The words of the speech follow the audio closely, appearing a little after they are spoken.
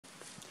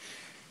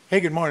Hey,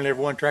 good morning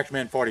everyone,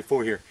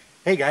 TractorMan44 here.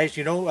 Hey guys,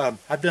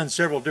 I've done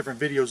several different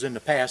videos in the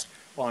past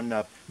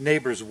on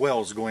neighbors'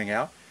 wells going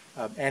out,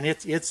 and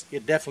it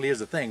definitely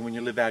is a thing when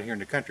you live out here in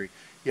the country.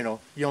 You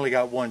only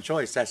got one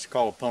choice, that's to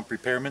call a pump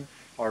repairman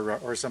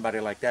or somebody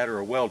like that, or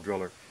a well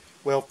driller.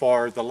 Well,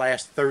 for the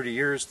last 30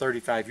 years,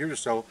 35 years or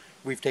so,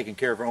 we've taken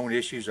care of our own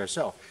issues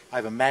ourselves.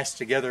 I've amassed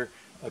together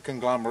a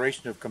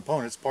conglomeration of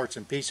components, parts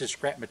and pieces,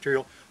 scrap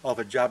material off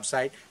a job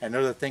site, and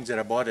other things that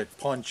I bought at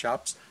pawn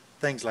shops,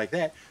 things like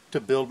that, to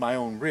build my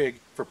own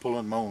rig for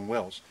pulling my own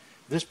wells.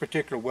 This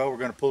particular well we're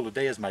going to pull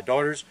today is my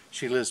daughter's.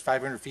 She lives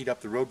 500 feet up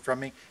the road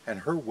from me,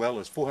 and her well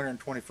is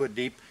 420 foot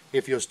deep.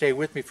 If you'll stay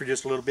with me for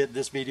just a little bit,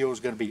 this video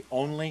is going to be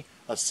only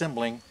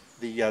assembling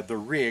the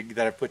rig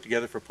that I put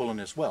together for pulling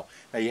this well.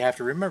 Now you have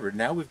to remember,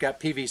 now we've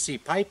got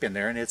PVC pipe in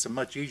there and it's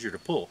much easier to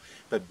pull.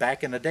 But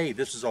back in the day,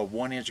 this is all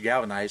 1-inch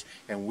galvanized,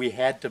 and we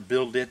had to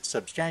build it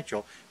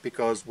substantial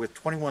because with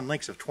 21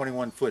 links of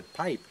 21-foot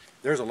pipe,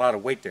 there's a lot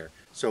of weight there.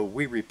 So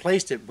we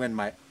replaced it when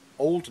my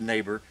old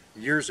neighbor,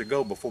 years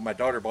ago before my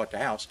daughter bought the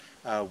house,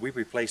 we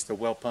replaced the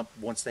well pump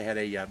once they had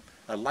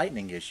a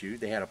lightning issue.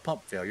 They had a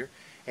pump failure,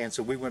 and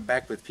so we went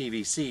back with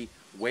PVC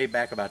way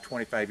back about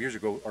 25 years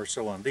ago or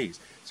so on these.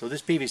 So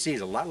this PVC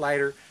is a lot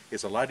lighter,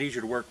 it's a lot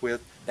easier to work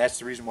with. That's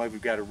the reason why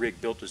we've got a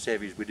rig built as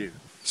heavy as we do.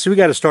 So we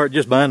got to start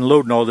just by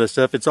unloading all this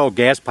stuff. It's all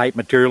gas pipe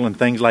material and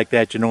things like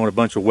that, and a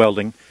bunch of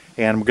welding,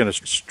 and I'm going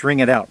to string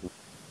it out.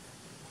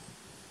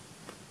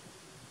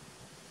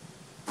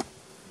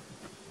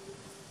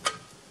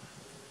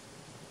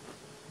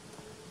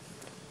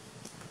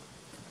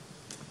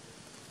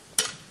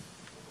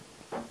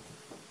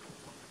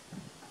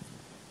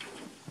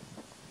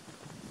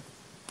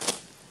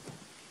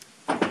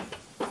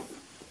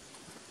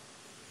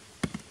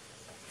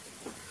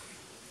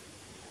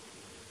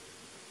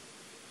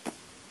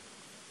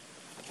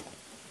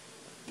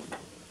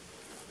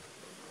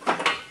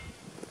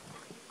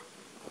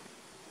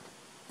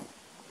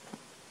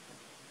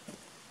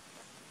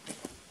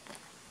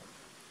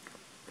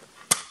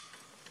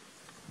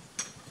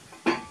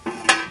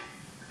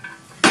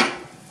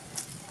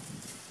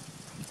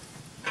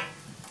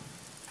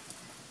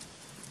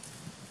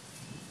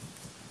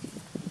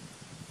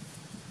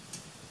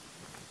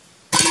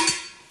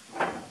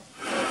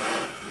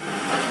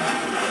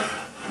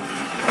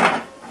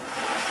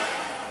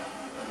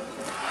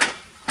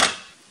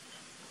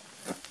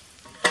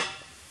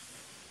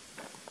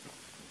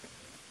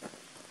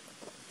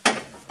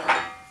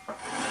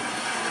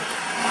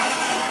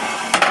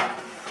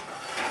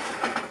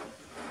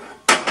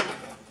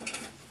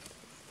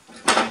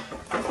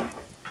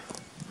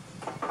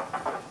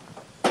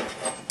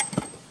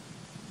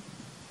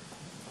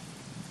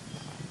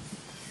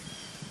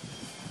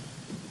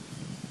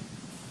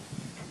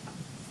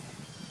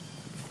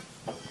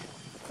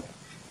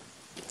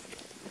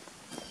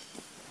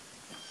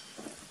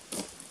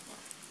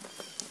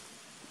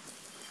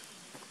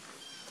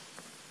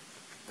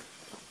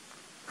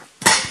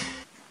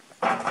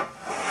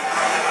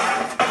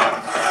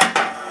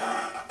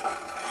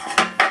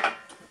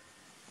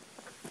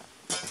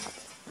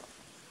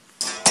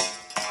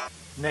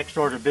 Next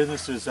order of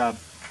business is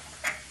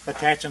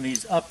attaching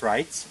these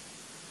uprights.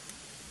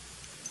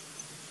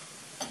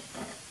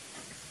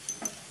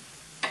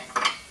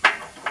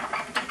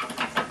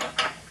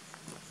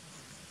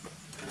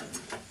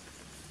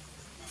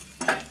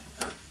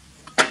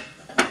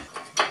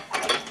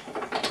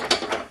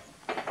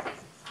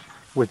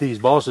 With these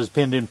bosses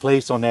pinned in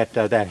place on that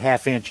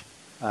half inch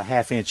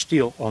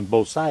steel on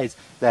both sides,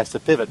 that's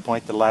the pivot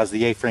point that allows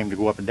the A-frame to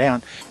go up and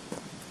down.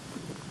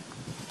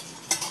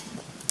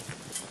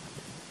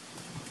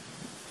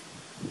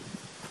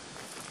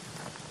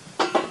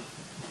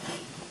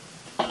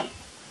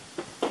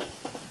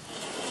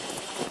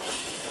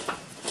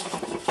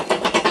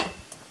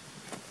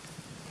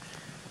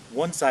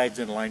 One side's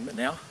in alignment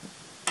now.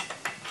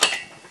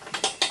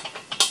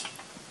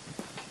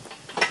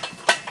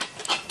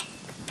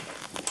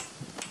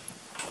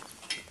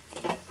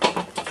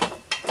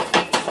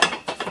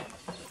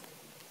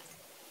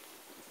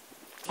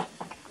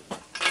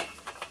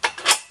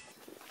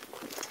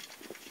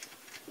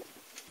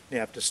 You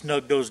have to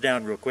snug those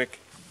down real quick.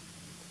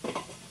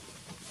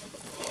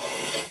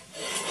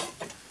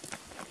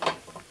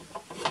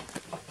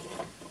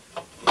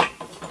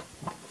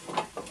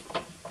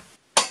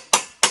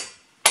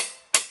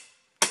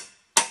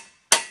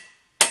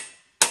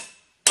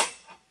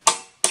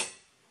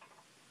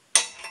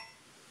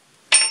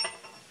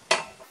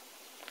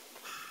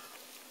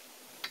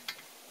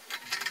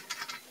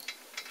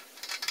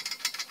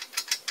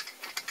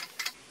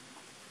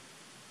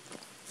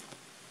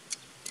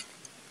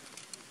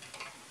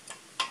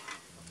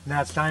 Now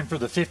it's time for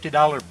the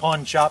 $50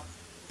 pawn shop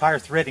fire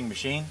threading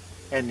machine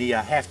and the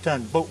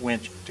half-ton boat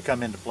winch to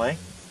come into play.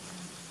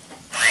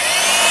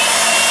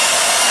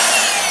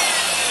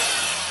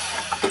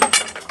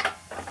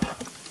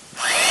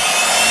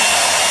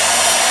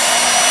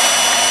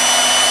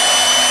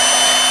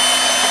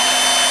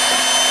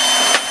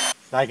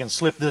 I can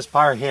slip this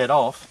fire head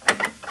off.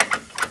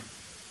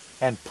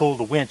 and pull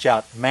the winch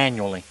out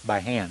manually by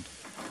hand.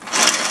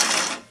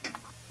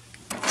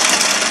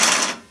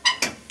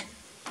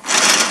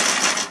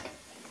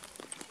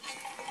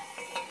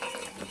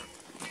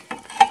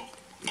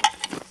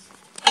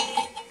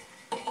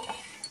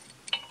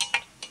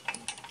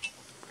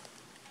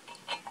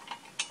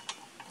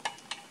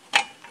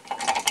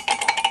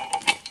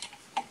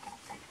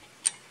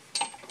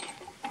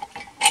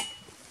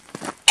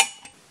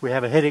 We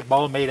have a headache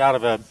ball made out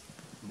of a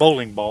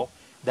bowling ball.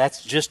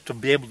 That's just to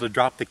be able to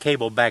drop the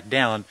cable back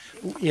down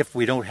if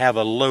we don't have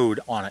a load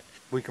on it.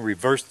 We can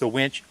reverse the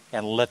winch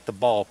and let the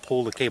ball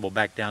pull the cable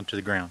back down to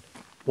the ground.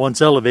 Once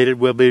elevated,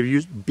 we'll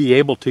be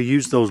able to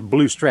use those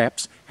blue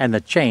straps and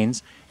the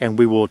chains, and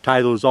we will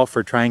tie those off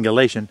for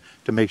triangulation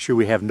to make sure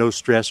we have no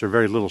stress or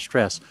very little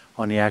stress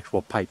on the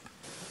actual pipe.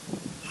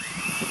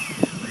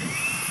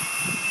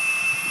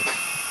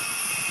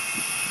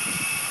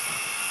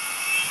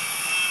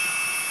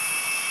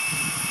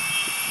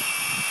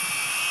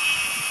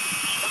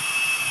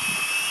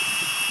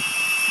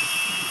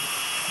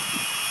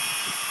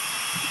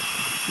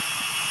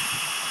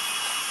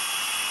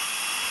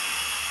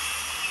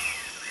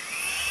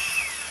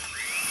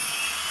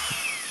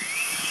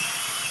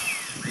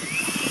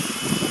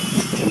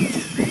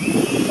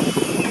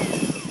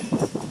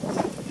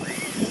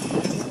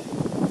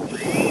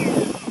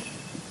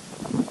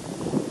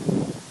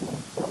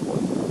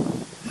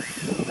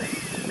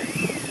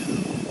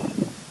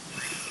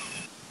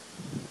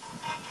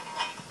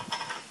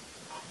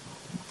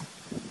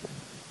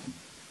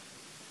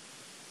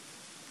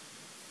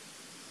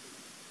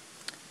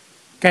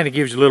 Kind of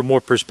gives you a little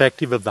more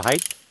perspective of the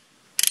height.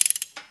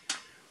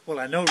 Well,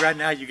 I know right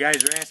now you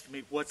guys are asking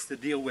me what's the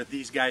deal with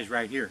these guys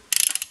right here.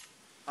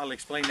 I'll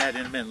explain that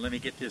in a minute. Let me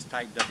get this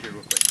tightened up here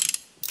real quick.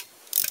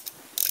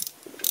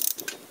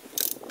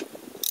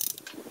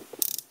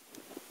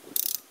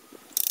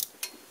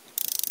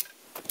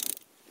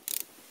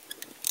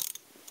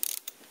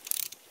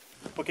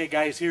 Okay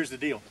guys, here's the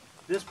deal.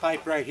 This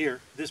pipe right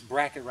here, this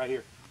bracket right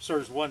here,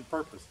 serves one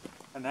purpose,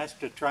 and that's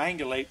to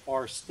triangulate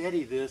or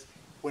steady this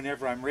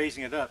whenever I'm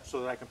raising it up so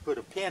that I can put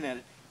a pin in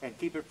it and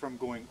keep it from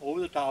going over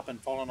the top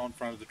and falling on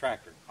front of the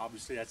tractor.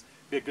 Obviously that's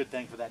be a good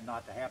thing for that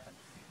not to happen.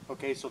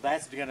 Okay, so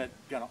that's gonna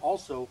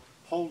also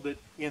hold it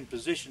in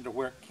position to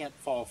where it can't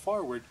fall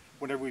forward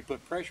whenever we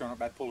put pressure on it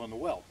by pulling the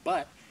well.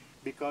 But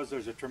because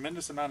there's a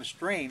tremendous amount of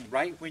strain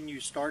right when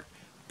you start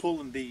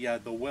pulling the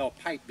well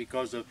pipe,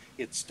 because of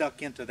it's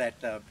stuck into that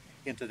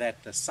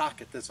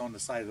socket that's on the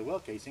side of the well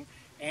casing,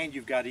 and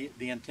you've got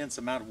the intense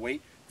amount of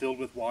weight filled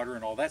with water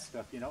and all that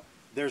stuff, you know,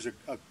 there's a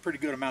pretty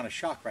good amount of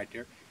shock right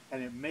there,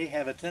 and it may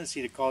have a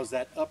tendency to cause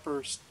that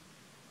upper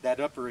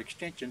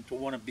extension to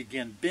want to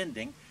begin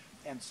bending.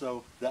 And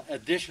so the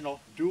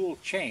additional dual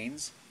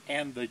chains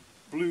and the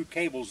blue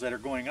cables that are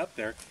going up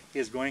there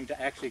is going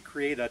to actually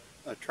create a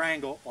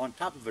triangle on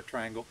top of a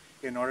triangle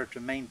in order to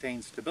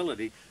maintain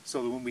stability,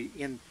 so that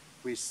when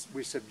we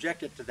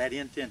subject it to that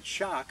intense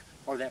shock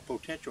or that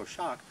potential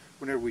shock,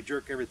 whenever we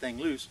jerk everything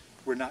loose,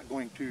 we're not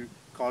going to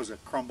cause a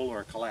crumble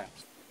or a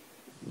collapse.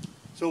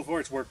 So far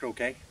it's worked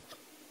okay.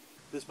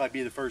 This might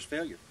be the first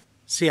failure.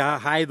 See how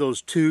high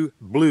those two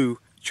blue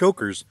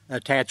chokers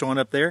attach on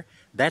up there?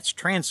 That's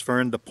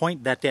transferring the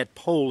point that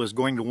pole is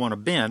going to want to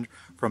bend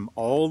from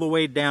all the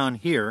way down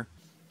here,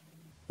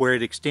 where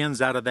it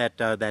extends out of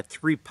that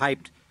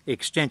three-piped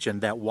extension,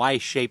 that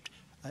Y-shaped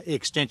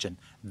extension.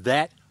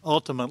 That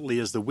ultimately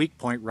is the weak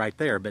point right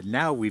there. But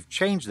now we've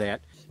changed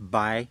that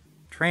by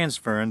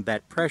transferring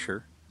that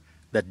pressure,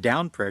 the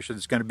down pressure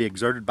that's going to be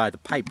exerted by the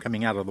pipe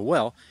coming out of the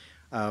well.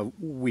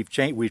 We've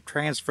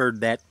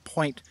transferred that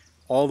point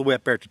all the way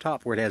up there at the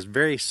top, where it has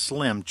very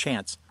slim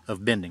chance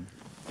of bending.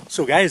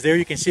 So guys, there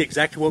you can see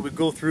exactly what we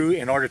go through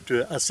in order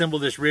to assemble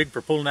this rig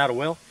for pulling out a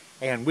well,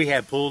 and we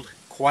have pulled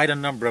quite a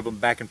number of them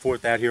back and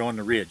forth out here on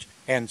the ridge.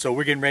 And so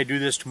we're getting ready to do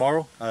this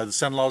tomorrow. The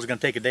son-in-law is going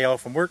to take a day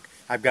off from work.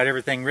 I've got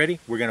everything ready.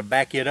 We're going to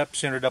back it up,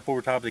 center it up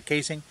over top of the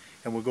casing,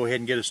 and we'll go ahead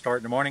and get a start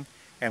in the morning.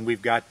 And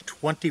we've got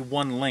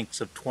 21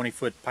 lengths of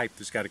 20-foot pipe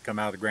that's got to come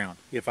out of the ground,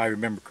 if I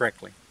remember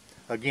correctly.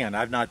 Again,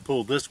 I've not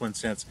pulled this one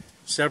since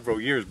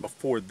several years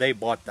before they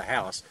bought the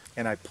house,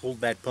 and I pulled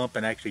that pump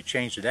and actually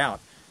changed it out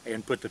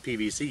and put the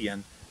PVC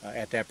in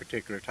at that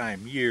particular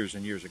time, years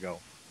and years ago.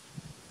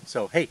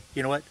 So hey,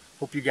 you know what?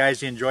 Hope you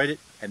guys enjoyed it,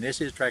 and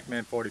this is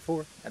TrackMan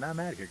 44, and I'm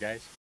out of here,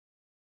 guys.